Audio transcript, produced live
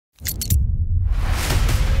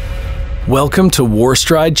Welcome to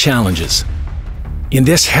Warstride Challenges. In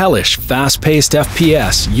this hellish, fast-paced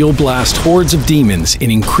FPS, you'll blast hordes of demons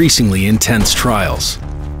in increasingly intense trials.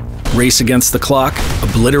 Race against the clock,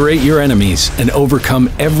 obliterate your enemies, and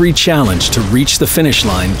overcome every challenge to reach the finish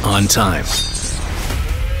line on time.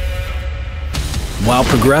 While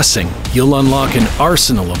progressing, you'll unlock an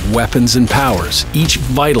arsenal of weapons and powers, each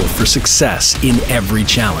vital for success in every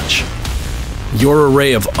challenge. Your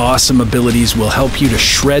array of awesome abilities will help you to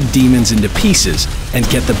shred demons into pieces and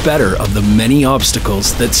get the better of the many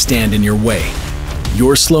obstacles that stand in your way.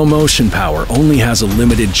 Your slow motion power only has a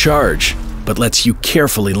limited charge, but lets you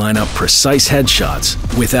carefully line up precise headshots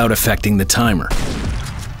without affecting the timer.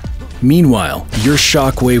 Meanwhile, your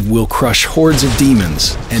shockwave will crush hordes of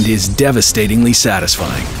demons and is devastatingly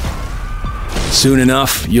satisfying. Soon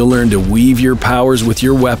enough, you'll learn to weave your powers with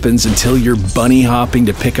your weapons until you're bunny hopping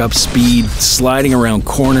to pick up speed, sliding around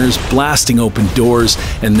corners, blasting open doors,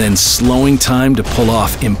 and then slowing time to pull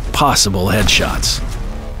off impossible headshots.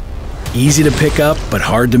 Easy to pick up, but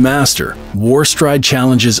hard to master, Warstride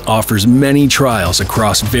Challenges offers many trials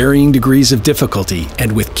across varying degrees of difficulty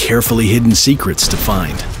and with carefully hidden secrets to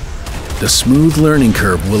find. The smooth learning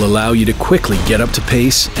curve will allow you to quickly get up to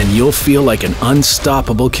pace, and you'll feel like an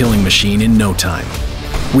unstoppable killing machine in no time.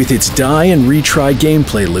 With its die and retry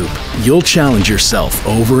gameplay loop, you'll challenge yourself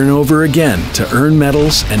over and over again to earn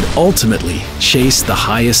medals and ultimately chase the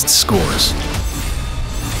highest scores.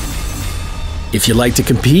 If you like to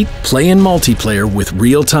compete, play in multiplayer with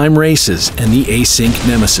real-time races and the async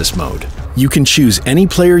nemesis mode. You can choose any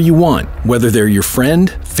player you want, whether they're your friend,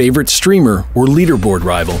 favorite streamer, or leaderboard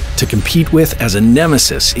rival, to compete with as a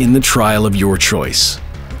nemesis in the trial of your choice.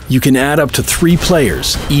 You can add up to 3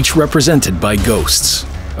 players, each represented by ghosts.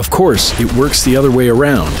 Of course, it works the other way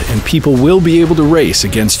around, and people will be able to race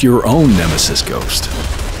against your own nemesis ghost.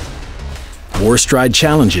 Warstride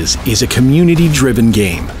Challenges is a community-driven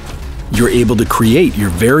game. You're able to create your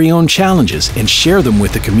very own challenges and share them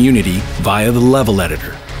with the community via the level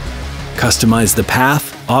editor. Customize the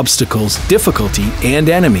path, obstacles, difficulty, and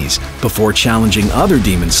enemies before challenging other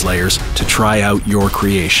demon slayers to try out your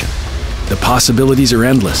creation. The possibilities are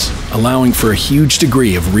endless, allowing for a huge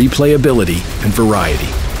degree of replayability and variety.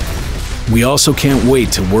 We also can't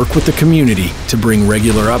wait to work with the community to bring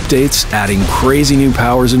regular updates, adding crazy new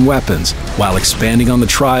powers and weapons, while expanding on the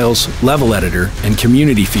trials, level editor, and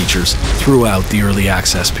community features throughout the early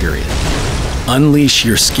access period. Unleash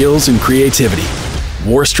your skills and creativity.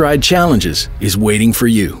 Warstride Challenges is waiting for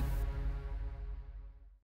you.